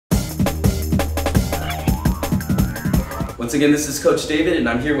Once again, this is Coach David, and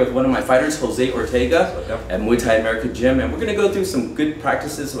I'm here with one of my fighters, Jose Ortega, at Muay Thai America Gym, and we're going to go through some good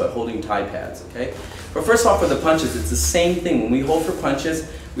practices about holding Thai pads, okay? But first off, for the punches, it's the same thing. When we hold for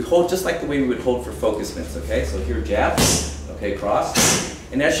punches, we hold just like the way we would hold for focus mitts, okay? So here, jab, okay, cross.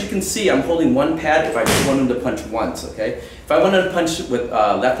 And as you can see, I'm holding one pad if I just want him to punch once, okay? If I want him to punch with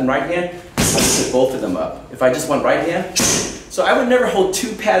left and right hand, I'll just put both of them up. If I just want right hand, so I would never hold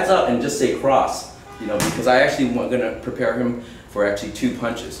two pads up and just say cross. You know, because I actually want going to prepare him for actually two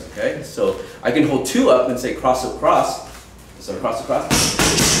punches, okay? So I can hold two up and say cross up cross, so cross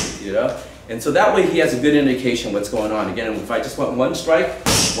across, you know? And so that way he has a good indication what's going on. Again, if I just want one strike,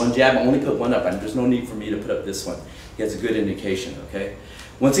 one jab, I only put one up, and there's no need for me to put up this one. He has a good indication, okay?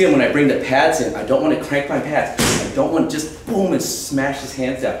 Once again, when I bring the pads in, I don't want to crank my pads. I don't want to just boom and smash his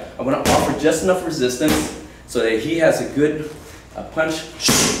hands down. I want to offer just enough resistance so that he has a good punch.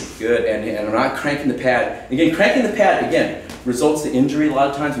 Good, and I'm not cranking the pad. Again, cranking the pad, again, results in injury. A lot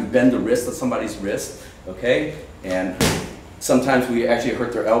of times we bend the wrist of somebody's wrist, okay? And sometimes we actually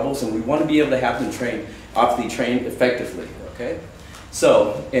hurt their elbows, and we want to be able to have them obviously train effectively, okay?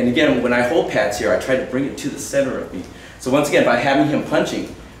 So, and again, when I hold pads here, I try to bring it to the center of me. So once again, by having him punching,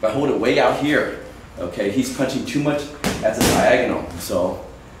 if I hold it way out here, okay, he's punching too much as a diagonal. So,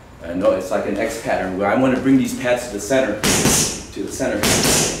 no, it's like an X pattern where I want to bring these pads to the center,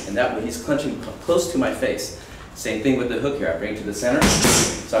 and that way he's clenching close to my face. Same thing with the hook here. I bring it to the center,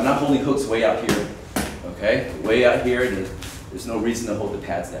 so I'm not holding hooks way out here, okay? Way out here, there's no reason to hold the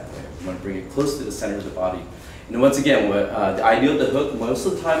pads that way. I want to bring it close to the center of the body. And once again, the ideal of the hook most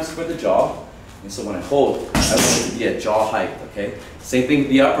of the time is for the jaw, and so when I hold, I want it to be at jaw height, okay? Same thing with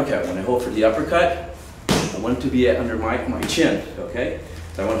the uppercut. When I hold for the uppercut, I want it to be under my chin, okay?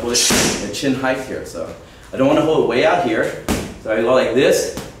 So I want to hold it at chin height here, so I don't want to hold it way out here. So I go like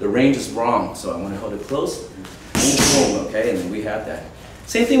this, the range is wrong. So I want to hold it close, boom, boom, okay, and then we have that.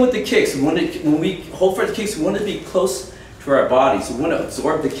 Same thing with the kicks. When we hold for the kicks, we want to be close to our body. So we want to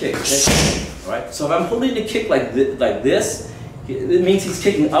absorb the kick, okay? All right? So if I'm holding the kick like this, it means he's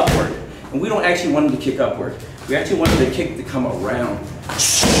kicking upward. And we don't actually want him to kick upward. We actually want the kick to come around.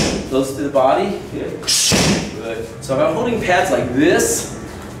 Close to the body, good. Good. So if I'm holding pads like this,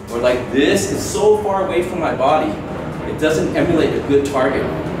 or like this, it's so far away from my body, it doesn't emulate a good target.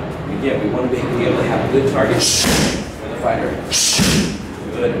 Again, we want to be able to have a good target for the fighter.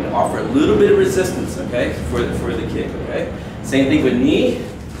 Good, and offer a little bit of resistance, okay, for the kick, okay? Same thing with knee.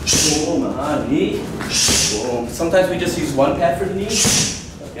 Boom, knee. Boom. Sometimes we just use one pad for the knee,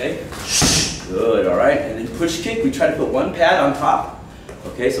 okay? Good, all right. And then push kick, we try to put one pad on top,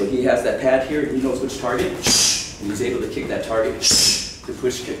 okay? So he has that pad here, he knows which target, and he's able to kick that target to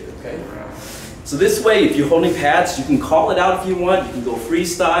push kick, okay? So this way, if you're holding pads, you can call it out if you want, you can go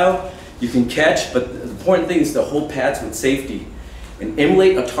freestyle, you can catch, but the important thing is to hold pads with safety and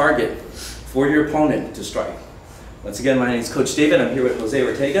emulate a target for your opponent to strike. Once again, my name is Coach David, I'm here with Jose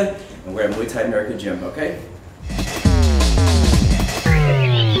Ortega, and we're at Muay Thai America Gym, okay?